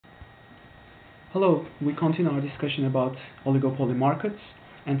Hello, we continue our discussion about oligopoly markets,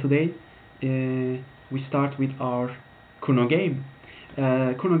 and today we start with our Cournot game.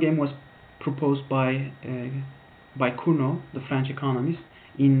 Cournot game was proposed by Cournot, the French economist,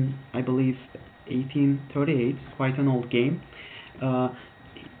 in I believe 1838. Quite an old game. Uh,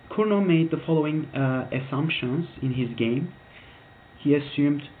 Cournot made the following assumptions in his game. He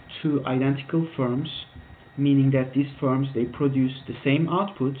assumed two identical firms, meaning that these firms they produce the same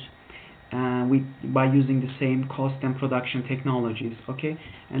output by using the same cost and production technologies. Okay,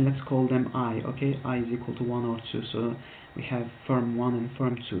 and let's call them I. Okay, I is equal to 1 or 2, so we have firm 1 and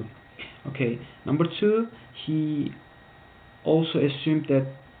firm 2. Okay, number 2, he also assumed that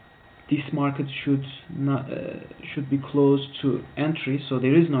this market should be closed to entry, so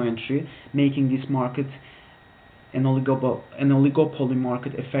there is no entry, making this market an oligopoly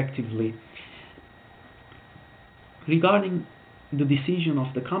market effectively. Regarding the decision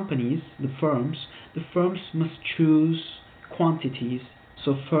of the companies, the firms must choose quantities.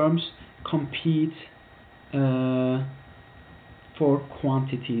 So firms compete for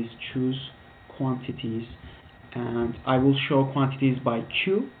quantities, choose quantities, and I will show quantities by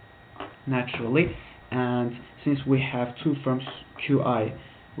Q naturally. And since we have two firms QI,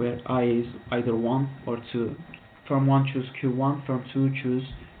 where I is either 1 or 2, firm 1 choose Q1, firm 2 choose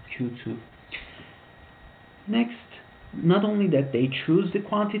Q2. Next, not only that they choose the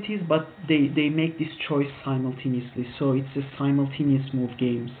quantities, but they make this choice simultaneously. So it's a simultaneous move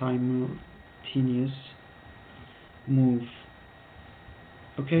game. Simultaneous move.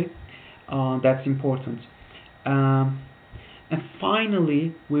 Okay, that's important. And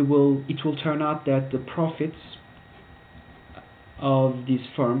finally, it will turn out that the profits of these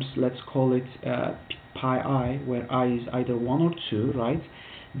firms, let's call it pi I, where I is either 1 or 2, right,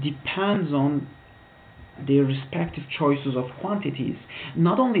 depends on their respective choices of quantities.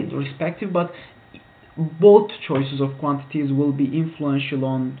 Not only the respective, but both choices of quantities will be influential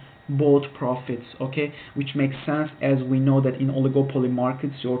on both profits. Okay, which makes sense, as we know that in oligopoly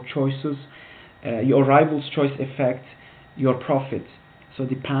markets, your choices, your rival's choice affect your profit. So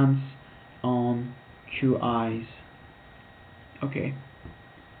depends on QIs. Okay.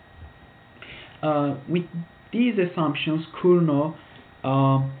 With these assumptions, Cournot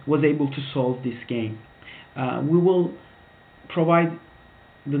was able to solve this game. We will provide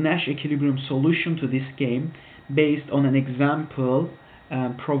the Nash equilibrium solution to this game based on an example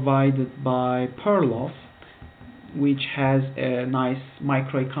provided by Perloff, which has a nice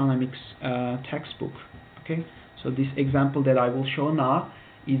microeconomics textbook. Okay, so this example that I will show now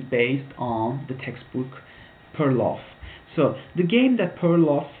is based on the textbook Perloff. So the game that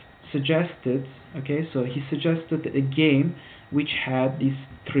Perloff suggested, okay, so he suggested a game which had these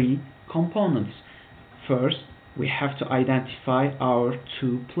three components. First, we have to identify our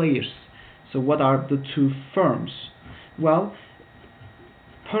two players. So what are the two firms? Well,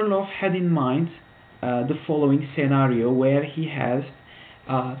 Perloff had in mind the following scenario, where he has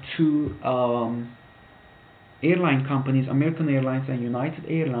two airline companies, American Airlines and United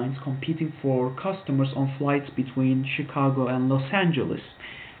Airlines, competing for customers on flights between Chicago and Los Angeles.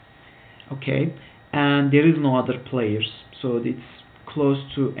 Okay, and there is no other players, so it's close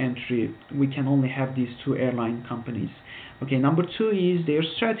to entry. We can only have these two airline companies. Okay, number 2 is their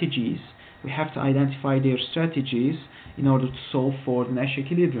strategies. We have to identify their strategies in order to solve for the Nash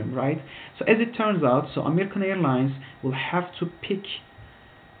equilibrium, right? So as it turns out, so American Airlines will have to pick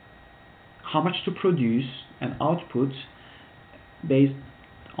how much to produce and output based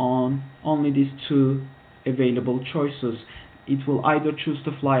on only these two available choices. It will either choose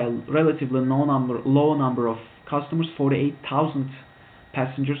to fly a relatively low number of customers, 48,000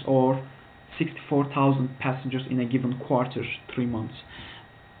 passengers, or 64,000 passengers in a given quarter, 3 months.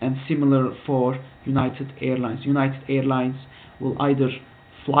 And similar for United Airlines. United Airlines will either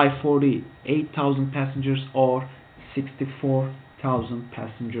fly 48,000 passengers or 64,000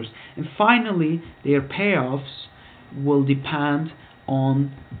 passengers. And finally, their payoffs will depend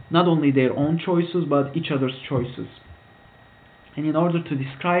on not only their own choices but each other's choices. And in order to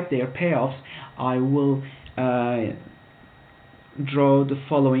describe their payoffs, I will draw the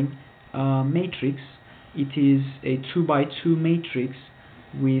following matrix. It is a 2 by 2 matrix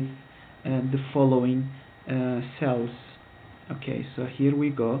with the following cells. Okay, so here we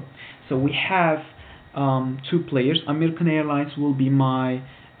go. So we have two players. American Airlines will be my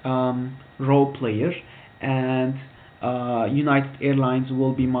row player, and United Airlines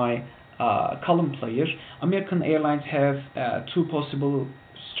will be my column player. American Airlines have two possible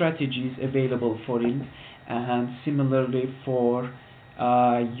strategies available for it, and similarly for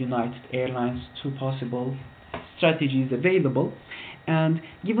United Airlines, two possible strategies available. And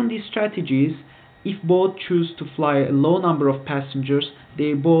given these strategies, if both choose to fly a low number of passengers,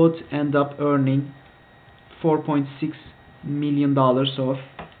 they both end up earning $4.6 million of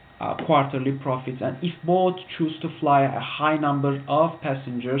quarterly profits. And if both choose to fly a high number of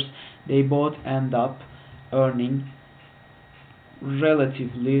passengers, they both end up earning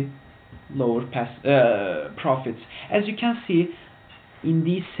relatively lower profits. As you can see in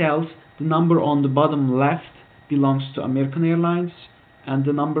these cells, the number on the bottom left belongs to American Airlines, and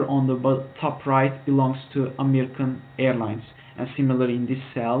the number on the top right belongs to American Airlines. And similarly in this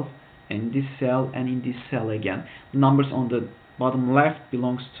cell, and in this cell, and in this cell again, the numbers on the bottom left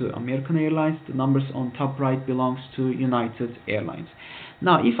belongs to American Airlines, the numbers on top right belongs to United Airlines.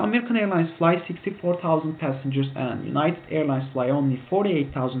 Now, if American Airlines flies 64,000 passengers and United Airlines fly only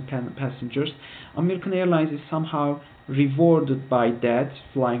 48,000 passengers, American Airlines is somehow rewarded by that.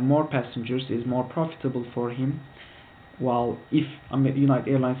 Flying more passengers is more profitable for him, while if United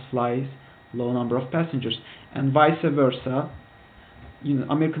Airlines flies low number of passengers, and vice versa,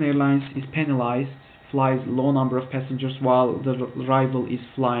 American Airlines is penalized, flies low number of passengers, while the rival is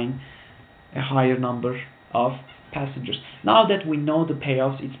flying a higher number of passengers. Now that we know the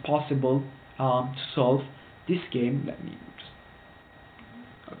payoffs, it's possible to solve this game. Let me just,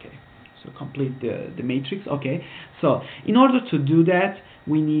 complete the matrix. Okay, so in order to do that,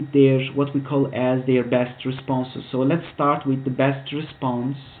 we need what we call as their best responses. So let's start with the best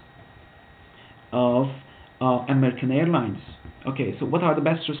response of American Airlines. Okay, so what are the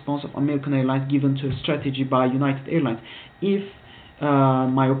best response of American Airlines given to a strategy by United Airlines? If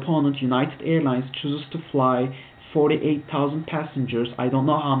my opponent United Airlines chooses to fly 48,000 passengers, I don't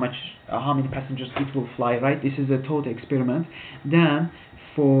know how many passengers it will fly, right? This is a thought experiment. Then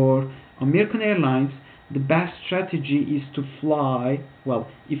for American Airlines, the best strategy is to fly, well,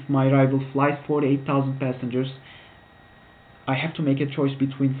 if my rival flies 48,000 passengers, I have to make a choice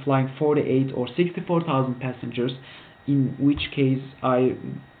between flying 48 or 64,000 passengers, in which case I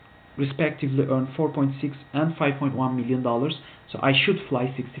respectively earn $4.6 and $5.1 million. So I should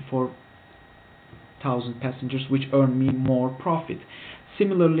fly 64,000 passengers, which earn me more profit.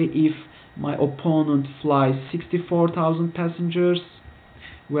 Similarly, if my opponent flies 64,000 passengers,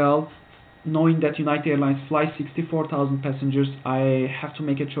 well, knowing that United Airlines flies 64,000 passengers, I have to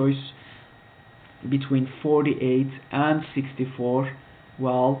make a choice between 48 and 64.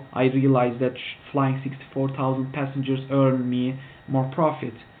 Well, I realize that flying 64,000 passengers earn me more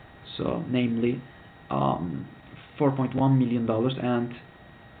profit, so namely $4.1 million, and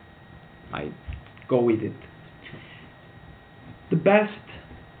I go with it. The best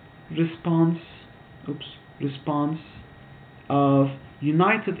response of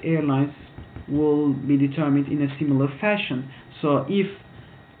United Airlines will be determined in a similar fashion. So if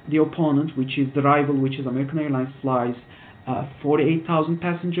the opponent, which is the rival, which is American Airlines, flies 48,000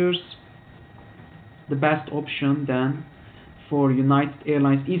 passengers, the best option then for United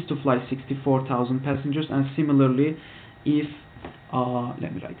Airlines is to fly 64,000 passengers. And similarly, if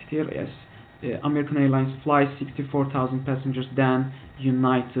let me write it here, yes, American Airlines flies 64,000 passengers, then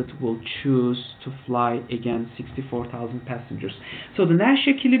United will choose to fly again 64,000 passengers. So the Nash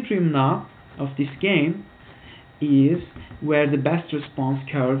equilibrium now of this game is where the best response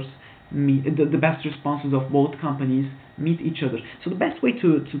curves meet, the best responses of both companies meet each other. So the best way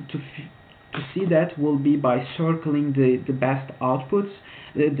to see that will be by circling the best outputs,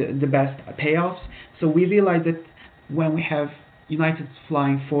 the best payoffs. So we realize that when we have United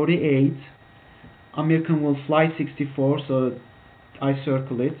flying 48, American will fly 64, so I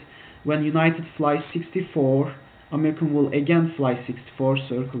circle it. When United flies 64, American will again fly 64,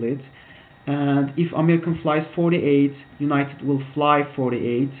 circle it. And if American flies 48, United will fly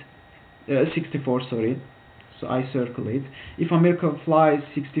 64, sorry, so I circle it. If American flies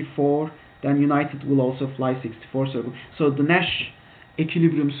 64, then United will also fly 64, circle. So the Nash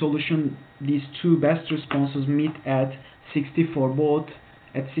equilibrium solution, these two best responses meet at 64, both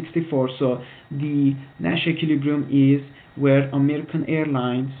at 64. So the Nash equilibrium is where American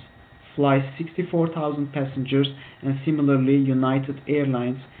Airlines flies 64,000 passengers, and similarly United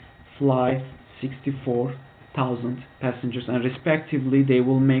Airlines fly 64,000 passengers, and respectively they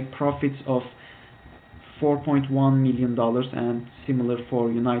will make profits of $4.1 million, and similar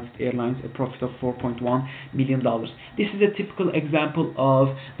for United Airlines, a profit of $4.1 million. This is a typical example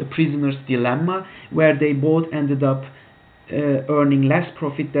of the prisoner's dilemma, where they both ended up earning less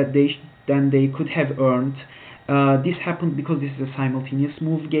profit than they could have earned. This happened because this is a simultaneous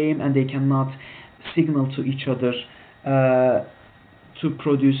move game, and they cannot signal to each other to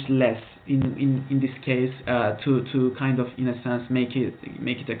produce less. In this case, to kind of, in a sense, make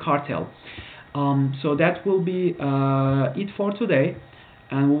it a cartel. So that will be it for today,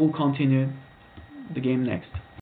 and we will continue the game next.